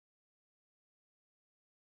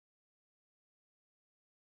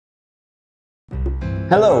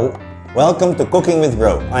Hello, welcome to Cooking with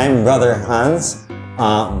Bro. I'm Brother Hans,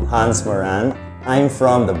 Hans Moran. I'm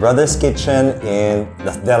from the Brothers Kitchen in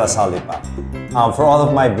De La Salle, Lipa. For all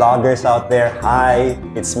of my bloggers out there, hi,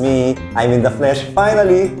 it's me. I'm in the flesh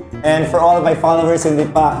finally. And for all of my followers in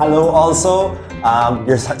Lipa, hello also.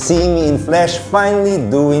 You're seeing me in flesh finally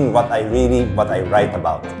doing what I write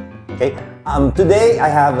about. Okay. Today I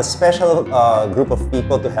have a special group of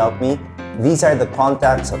people to help me. These are the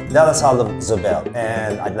contacts of De La Salle Zobel,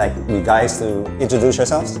 and I'd like you guys to introduce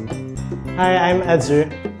yourselves. Hi, I'm Edzer.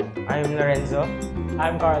 I'm Lorenzo.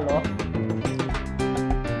 I'm Carlo.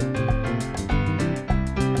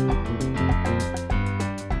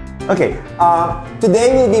 Okay,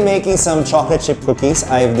 today we'll be making some chocolate chip cookies.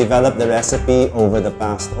 I've developed the recipe over the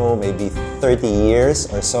past, maybe 30 years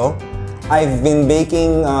or so. I've been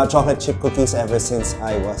baking chocolate chip cookies ever since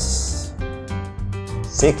I was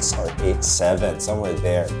 6 or 8, 7, somewhere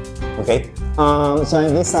there. Okay. So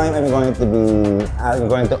this time I'm going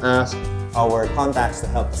to ask our contacts to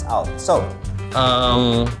help us out. So,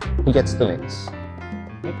 who gets to mix?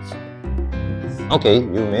 Mix. Okay,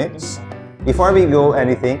 you mix. Before we go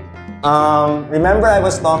anything, remember I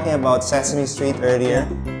was talking about Sesame Street earlier,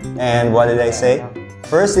 and what did I say?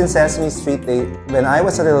 First in Sesame Street, when I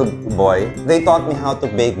was a little boy, they taught me how to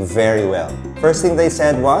bake very well. First thing they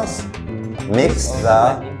said was, mix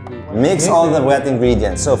all the wet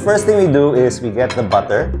ingredients. So first thing we do is we get the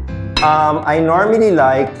butter. I normally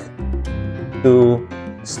like to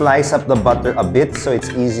slice up the butter a bit so it's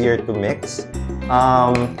easier to mix.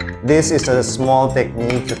 This is a small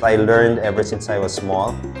technique that I learned ever since I was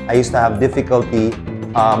small. I used to have difficulty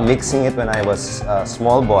mixing it when I was a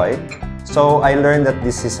small boy. So I learned that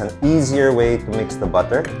this is an easier way to mix the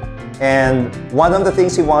butter. And one of the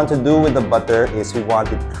things we want to do with the butter is we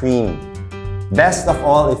want it creamy. Best of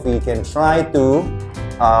all, if we can try to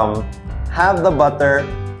have the butter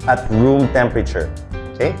at room temperature.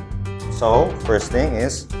 Okay? So, first thing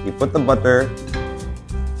is, you put the butter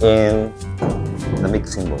in the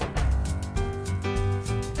mixing bowl.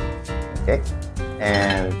 Okay?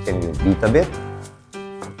 And can you beat a bit?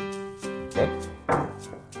 Okay?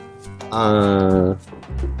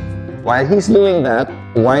 While he's doing that,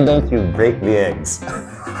 why don't you break the eggs?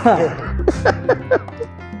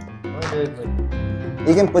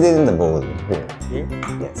 You can put it in the bowl. Here?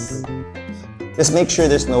 Yes. Just make sure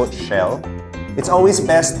there's no shell. It's always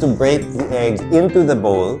best to break the egg into the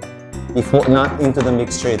bowl, not into the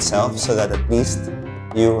mixture itself, so that at least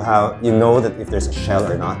you know that if there's a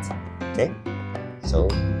shell or not. Okay? So,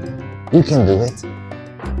 you can do it.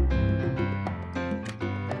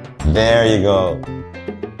 There you go.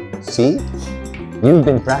 See? You've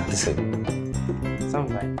been practicing.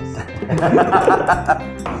 Sometimes.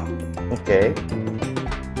 Okay.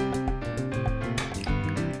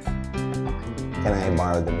 Can I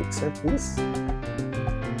borrow the mixer, please?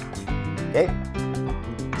 Okay.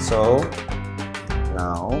 So,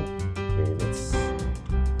 now, let's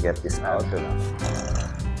get this out.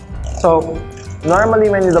 So, normally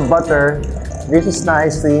when the butter, this is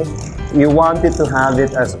nicely, you want it to have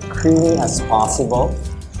it as creamy as possible.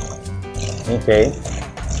 Okay.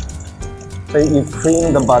 So you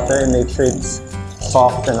cream the butter and make sure it's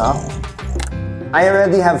soft enough. I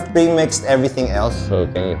already have pre-mixed everything else, so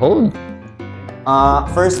can you hold?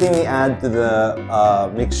 First thing we add to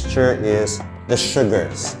the mixture is the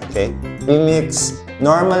sugars. Okay, we mix.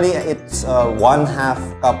 Normally it's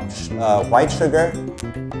 1/2 cup white sugar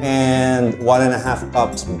and 1.5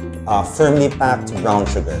 cups firmly packed brown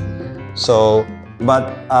sugar. So,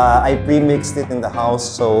 but I pre-mixed it in the house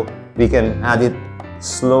so we can add it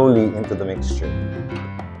slowly into the mixture.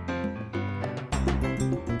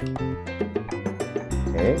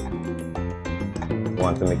 Okay, you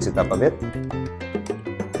want to mix it up a bit?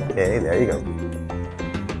 Okay, there you go.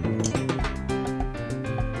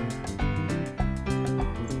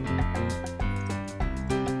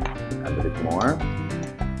 Add a bit more.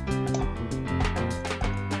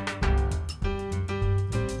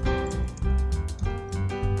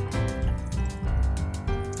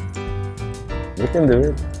 You can do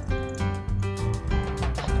it.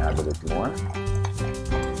 Add a bit more.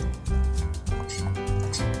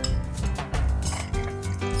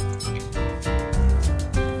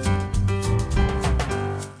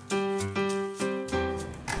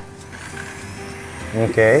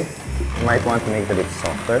 Okay, you might want to make it a bit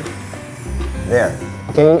softer. There.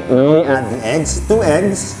 Okay, now we add the eggs. 2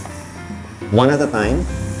 eggs, 1 at a time.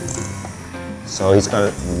 So he's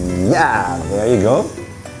gonna, yeah, there you go.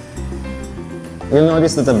 You'll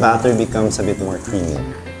notice that the batter becomes a bit more creamy.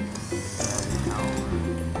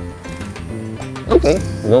 Okay,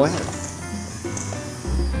 go ahead.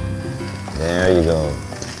 There you go.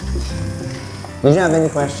 Did you have any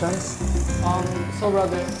questions? So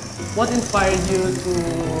brother, what inspired you to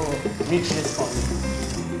reach this calling?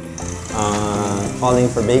 Calling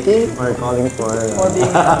for baking or calling for being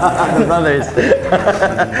the brothers?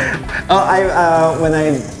 When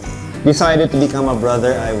I decided to become a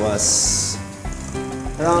brother, I was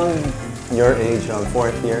around your age, around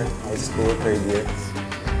 4th year, high school, 3rd year.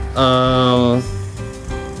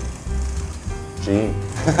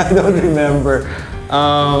 I don't remember.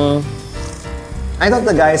 I thought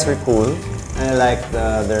the guys were cool. I liked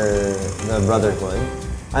the brotherhood.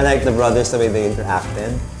 I liked the brothers, the way they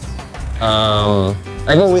interacted.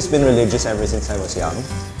 I've always been religious ever since I was young.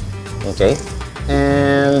 Okay?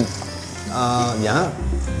 And yeah,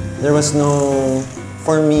 there was no,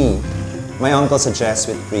 for me, my uncle's a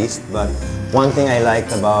Jesuit priest, but one thing I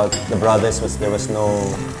liked about the brothers was there was no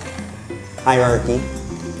hierarchy.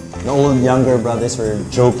 The old younger brothers were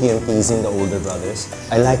joking and teasing the older brothers.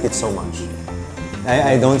 I liked it so much.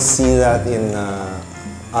 I don't see that in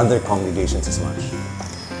other congregations as much.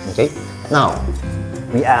 Okay? Now,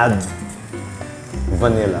 we add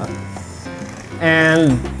vanilla.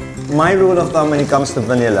 And my rule of thumb when it comes to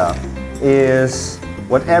vanilla is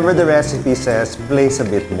whatever the recipe says, place a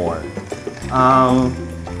bit more.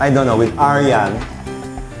 I don't know, with Aryan,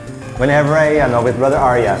 with Brother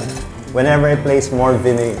Aryan, whenever I place more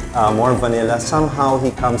vanilla, somehow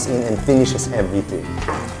he comes in and finishes everything.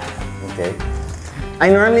 Okay? I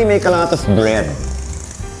normally make a lot of bread.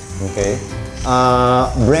 Okay?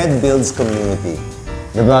 Bread builds community.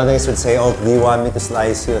 The brothers would say, oh, do you want me to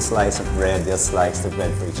slice you a slice of bread? They'll slice the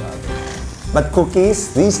bread for each other. But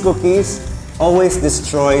cookies, these cookies, always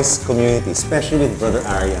destroys community, especially with Brother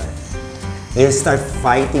Aryan. They start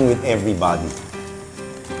fighting with everybody.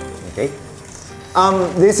 Okay?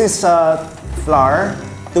 This is flour,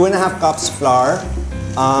 2.5 cups flour,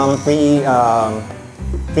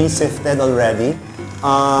 pre-sifted already.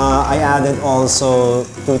 I added also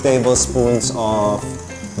 2 tablespoons of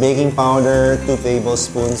baking powder, 2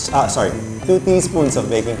 teaspoons of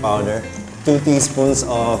baking powder, 2 teaspoons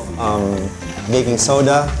of baking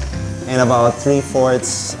soda, and about 3/4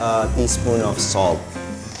 teaspoon of salt.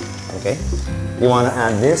 Okay? You want to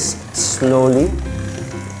add this slowly.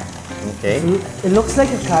 Okay. It looks like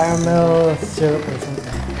a caramel syrup or something.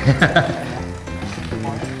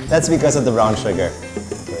 That's because of the brown sugar.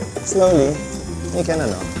 Okay. Slowly. You can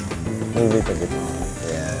move it a bit on.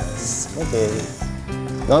 Yes. Okay.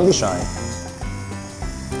 Don't be shy.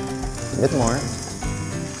 A bit more.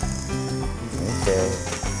 Okay.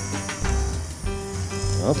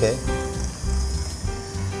 Okay.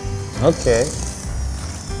 Okay.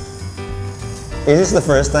 Is this the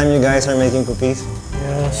first time you guys are making cookies?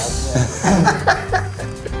 Yes.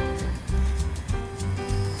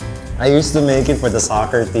 I used to make it for the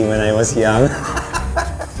soccer team when I was young.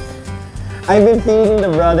 I've been feeding the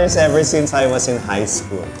brothers ever since I was in high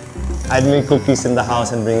school. I'd make cookies in the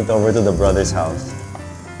house and bring it over to the brother's house.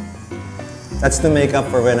 That's to make up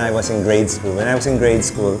for when I was in grade school. When I was in grade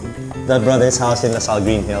school, the brother's house in LaSalle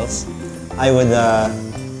Green Hills, I would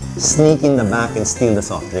sneak in the back and steal the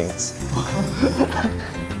soft drinks.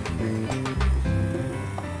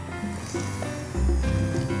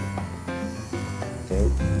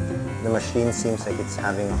 Okay, the machine seems like it's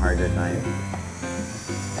having a harder time.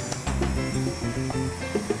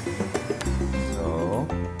 So,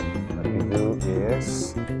 what we do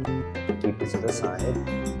is keep this to the side.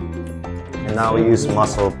 And now we use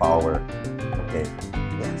muscle power. Okay,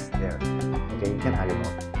 yes, there. Okay, you can add it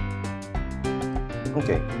all.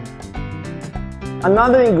 Okay.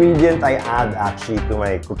 Another ingredient I add actually to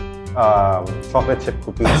my chocolate chip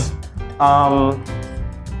cookies.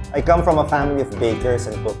 I come from a family of bakers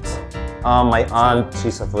and cooks. My aunt,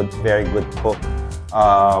 she's a very good cook.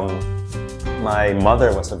 My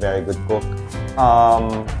mother was a very good cook.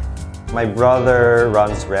 My brother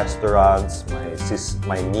runs restaurants.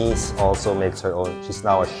 My niece also makes her own. She's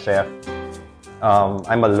now a chef.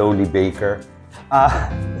 I'm a lowly baker.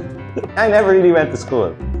 I never really went to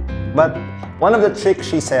school. But one of the tricks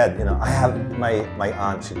she said, I have my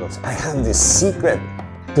aunt, she goes, I have this secret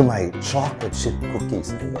to my chocolate chip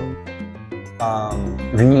cookies. And I go,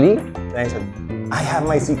 really? And I said, I have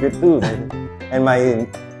my secret too. And my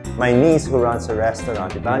niece who runs a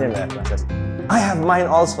restaurant, Italian restaurant, says, I have mine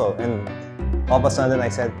also. And all of a sudden I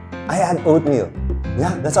said, I add oatmeal.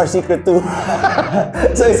 Yeah, that's our secret too.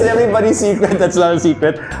 So it's everybody's secret, that's not a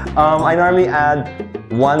secret. I normally add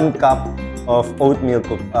 1 cup of oatmeal.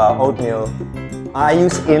 I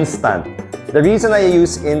use instant. The reason I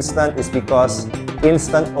use instant is because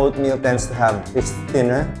instant oatmeal tends to have, it's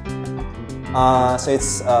thinner. So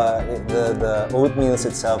it's the oatmeal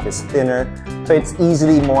itself is thinner, so it's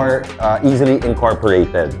easily easily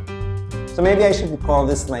incorporated. So maybe I should call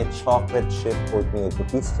this my chocolate chip oatmeal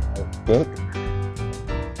cookies, I think.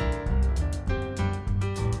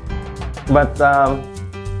 But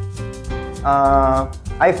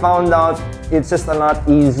I found out it's just a lot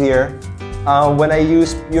easier. When I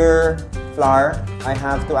use pure flour, I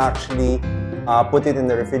have to actually put it in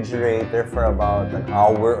the refrigerator for about an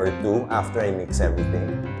hour or two after I mix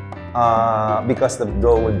everything, because the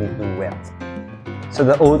dough would be too wet. So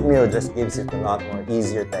the oatmeal just gives it a lot more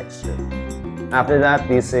easier texture. After that,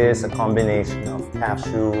 this is a combination of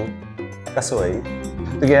cashew, kasoy,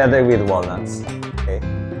 together with walnuts. Okay.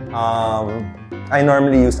 I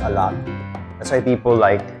normally use a lot. That's why people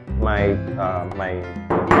like my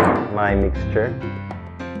mixture.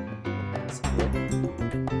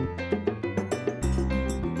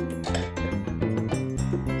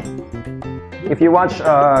 If you watch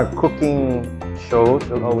cooking shows,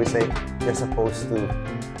 they'll always say you're supposed to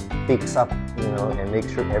fix up, and make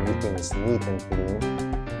sure everything is neat and clean.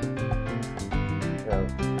 So,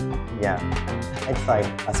 yeah, I try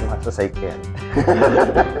as much as I can.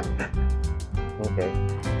 Okay.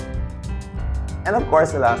 And of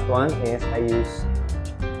course, the last one is I use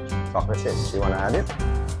chocolate chips. You want to add it?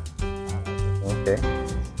 Okay.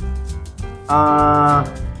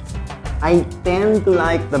 I tend to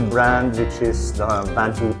like the brand, which is the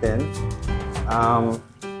Van Houten.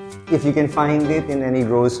 If you can find it in any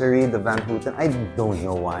grocery, the Van Houten, I don't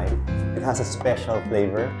know why. It has a special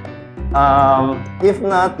flavor. If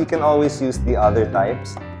not, you can always use the other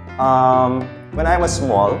types. When I was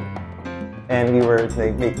small, and we were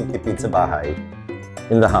making tipid sa bahay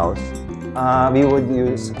in the house, I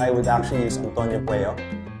would actually use Antonio Puello,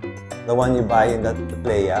 the one you buy in the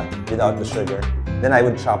playa without the sugar. Then I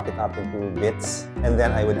would chop it up into bits, and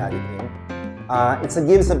then I would add it in. It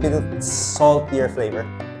gives a bit of saltier flavor,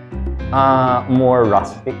 more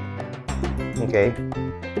rustic. Okay?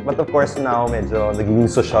 But of course now, medyo naging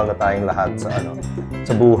social na tayong lahat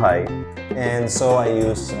sa buhay. And so I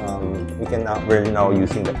use, we're now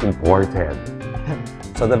using the imported.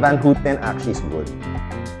 So the Van Houten actually is good.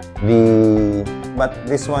 But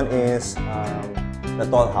this one is the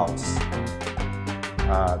Toll House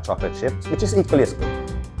chocolate chips, which is equally as good.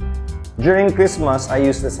 During Christmas, I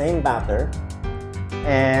use the same batter,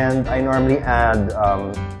 and I normally add,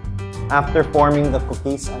 after forming the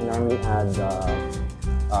cookies, I normally add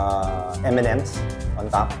M&Ms on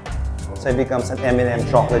top. So it becomes an M&M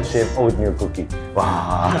chocolate chip oatmeal cookie.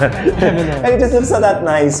 Wow! And it just looks so that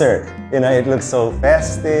nicer. It looks so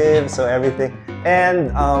festive, so everything.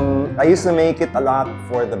 And I used to make it a lot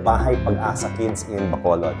for the Bahay Pag-asa kids in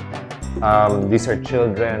Bacolod. These are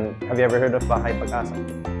children. Have you ever heard of Bahay Pag-asa?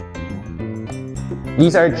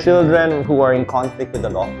 These are children who are in conflict with the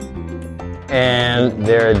law, and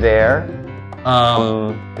they're there.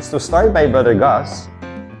 It's started by Brother Gus.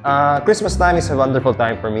 Christmas time is a wonderful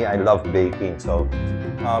time for me. I love baking, so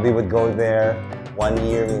we would go there. One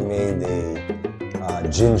year we made a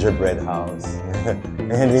gingerbread house,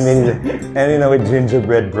 and we made it, with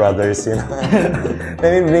gingerbread brothers,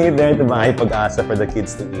 Then we bring it there to Bahay Pag-asa for the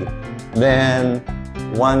kids to eat. Then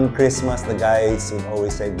one Christmas, the guys would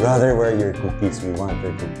always say, "Brother, where are your cookies? We want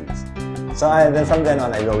your cookies." So then from then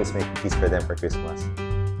on, I'd always make cookies for them for Christmas.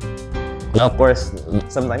 Now, of course,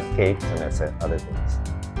 sometimes cakes and that's it, other things.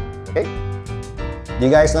 Okay? Do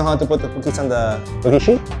you guys know how to put the cookies on the cookie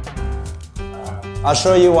sheet? I'll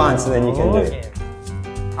show you once, and then you can do it.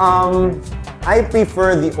 I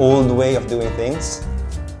prefer the old way of doing things.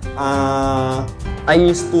 I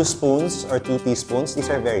use 2 spoons or 2 teaspoons. These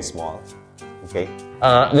are very small. Okay?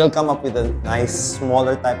 They'll come up with a nice,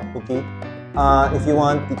 smaller type of cookie. If you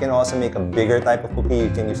want, you can also make a bigger type of cookie.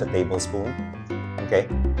 You can use a tablespoon. Okay?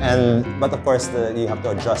 But of course, you have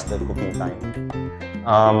to adjust the cooking time.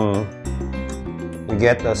 You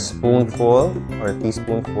get a spoonful or a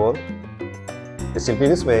teaspoonful. Just simply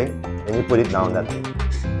this way, then you put it down that way.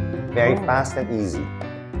 Very fast and easy.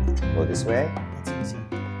 Go this way. That's easy.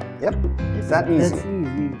 Yep, it's that easy. That's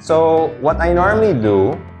easy. So what I normally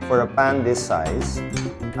do for a pan this size,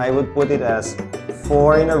 I would put it as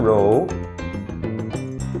 4 in a row.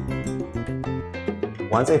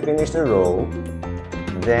 Once I finish the row,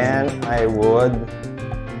 then I would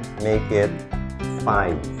make it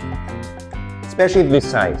 5. Especially this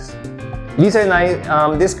size. These are nice.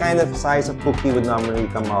 This kind of size of cookie would normally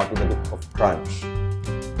come out with a bit of crunch.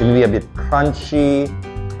 It will be a bit crunchy,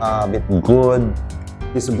 a bit good.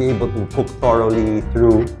 This will be able to cook thoroughly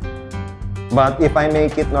through. But if I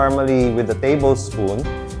make it normally with a tablespoon,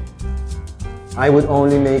 I would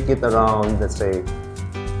only make it around, let's say,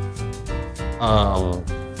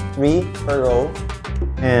 3 per row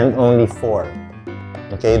and only 4.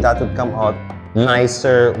 Okay, that would come out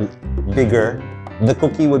nicer, bigger. The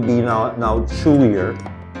cookie would be now chewier,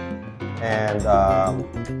 and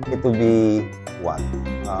it would be what?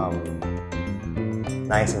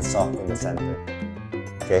 Nice and soft in the center.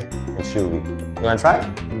 Okay, and chewy. You wanna try?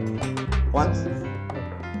 Once?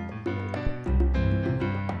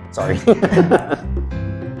 Sorry.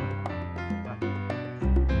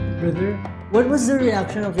 Brother, what was the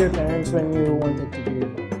reaction of your parents when you wanted to be a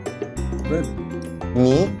brother?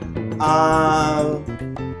 Me?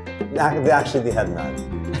 They had none.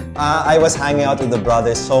 I was hanging out with the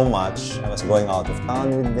brothers so much. I was going out of town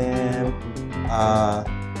with them.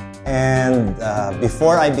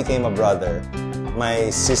 Before I became a brother, my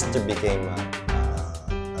sister became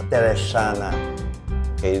a Teresiana.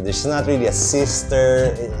 Okay, she's not really a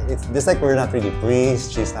sister. It's just like we're not really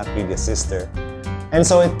priests. She's not really a sister. And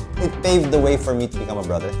so it paved the way for me to become a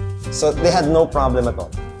brother. So they had no problem at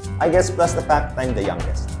all. I guess plus the fact that I'm the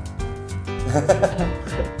youngest.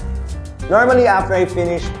 Normally, after I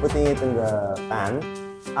finish putting it in the pan,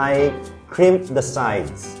 I crimp the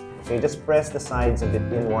sides. Okay, just press the sides a bit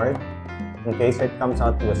inward. Okay, so it comes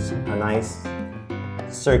out to a nice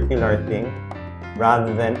circular thing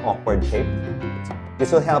rather than awkward shape.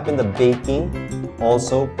 This will help in the baking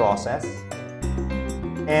also process.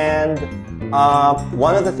 And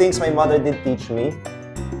one of the things my mother did teach me,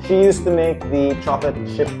 she used to make the chocolate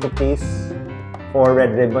chip cookies for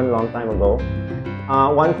Red Ribbon long time ago.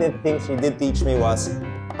 One of the things she did teach me was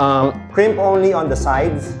crimp only on the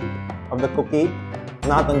sides of the cookie,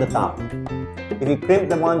 not on the top. If you crimp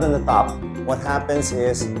the one on the top, what happens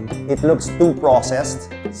is it looks too processed.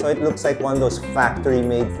 So it looks like one of those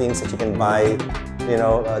factory-made things that you can buy. You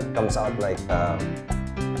know, it comes out like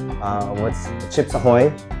what's Chips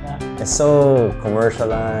Ahoy? Yeah. It's so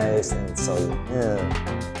commercialized and so yeah.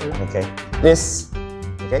 Okay. This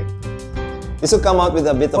will come out with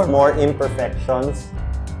a bit of more imperfections,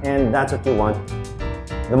 and that's what you want.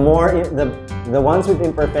 The ones with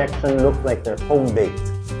imperfection look like they're home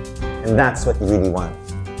baked, and that's what you really want.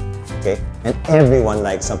 Okay, and everyone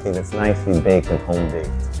likes something that's nicely baked and home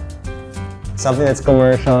baked. Something that's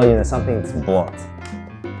commercial, you know, something that's bought.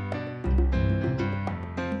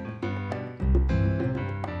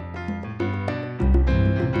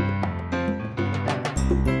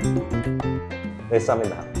 There's some in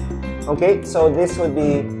the house. Okay, so this would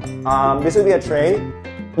be a tray.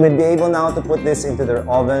 We'd be able now to put this into the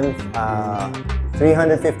oven,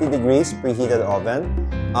 350 degrees preheated oven.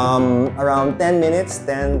 Around 10 minutes,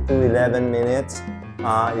 10 to 11 minutes.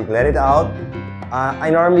 You let it out. I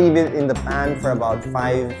normally leave it in the pan for about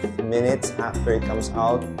 5 minutes after it comes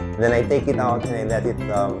out. Then I take it out and I let it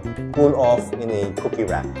cool off in a cookie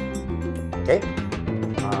wrap. Okay?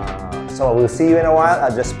 So we'll see you in a while.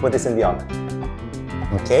 I'll just put this in the oven.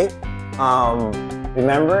 Okay?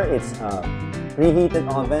 Remember, it's a preheated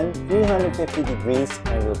oven, 350 degrees,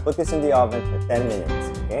 and we'll put this in the oven for 10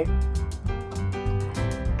 minutes. Okay?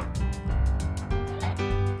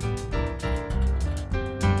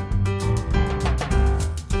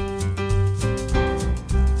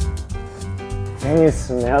 Can you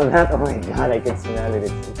smell that? Oh my god, I can smell it.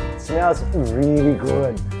 It smells really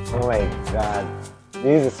good. Oh my god.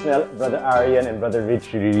 This is the smell Brother Aryan and Brother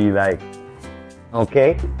Rich really like.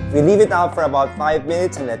 Okay, we leave it out for about 5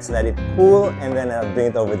 minutes and let's let it cool, and then I'll bring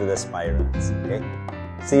it over to the spirals. Okay,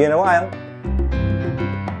 see you in a while.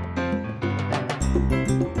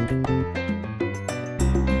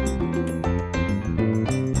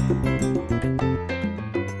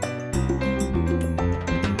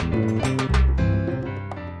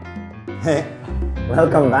 Hey,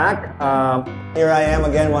 welcome back. Here I am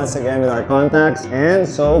again, once again with our contacts. And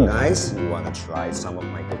so, guys, you want to try some of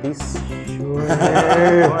my cookies? Sure.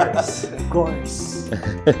 Of course.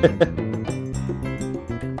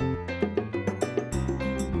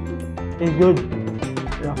 It's good.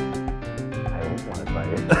 Yeah. I don't want to try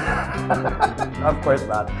it. Of course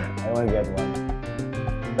not. I want to get one.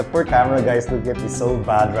 The poor camera guys look at me so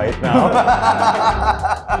bad right now.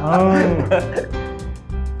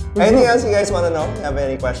 Anything else you guys want to know? Have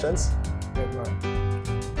any questions?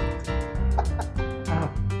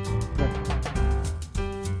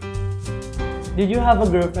 Did you have a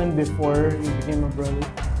girlfriend before you became a brother?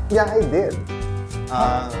 Yeah, I did.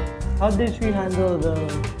 How did she handle the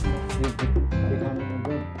becoming a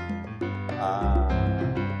brother?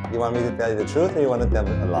 You want me to tell you the truth, or you want to tell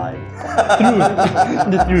a lie?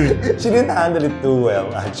 The truth. She didn't handle it too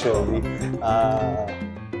well, actually.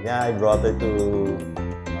 Yeah, I brought her to.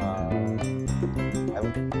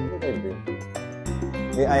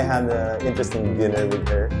 I had an interesting dinner with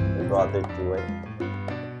her in brought her to it.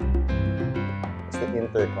 It's the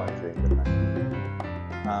inter-country at the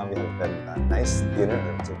time. We had a nice dinner,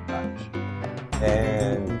 it was a lunch.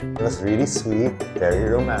 And it was really sweet, very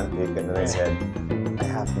romantic. And then I said, I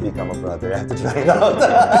have to become a brother, I have to try it out.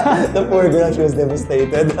 The poor girl, she was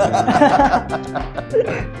devastated.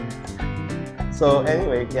 So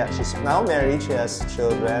anyway, yeah, she's now married, she has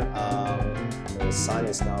children. Her son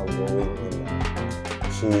is now going in,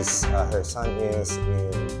 her son is in,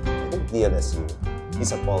 I think, DLSU.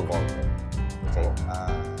 He's a pole vaulter. Okay,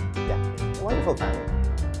 yeah, wonderful family.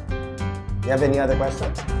 Do you have any other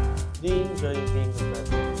questions? Do you enjoy being a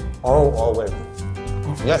brother? Oh, always.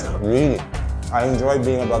 Yes, really. I enjoy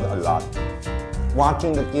being a brother a lot.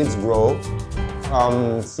 Watching the kids grow,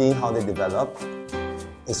 seeing how they develop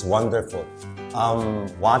is wonderful.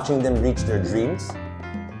 Watching them reach their dreams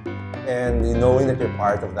and knowing that you're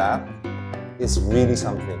part of that is really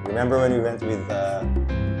something. Remember when we went with,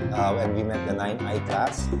 when we met the 9I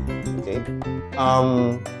class? Okay.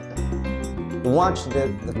 To watch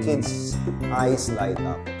the kids' eyes light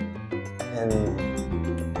up and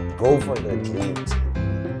go for their dreams.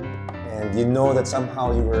 And you know that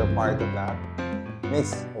somehow you were a part of that.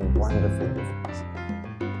 Makes a wonderful difference.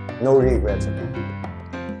 No regrets at all.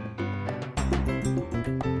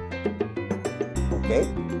 Okay,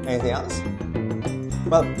 anything else?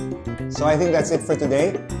 Well, so I think that's it for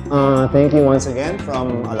today. Thank you once again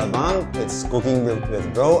from Alabang. It's Cooking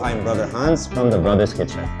with Bro. I'm Brother Hans from the Brothers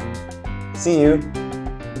Kitchen. See you.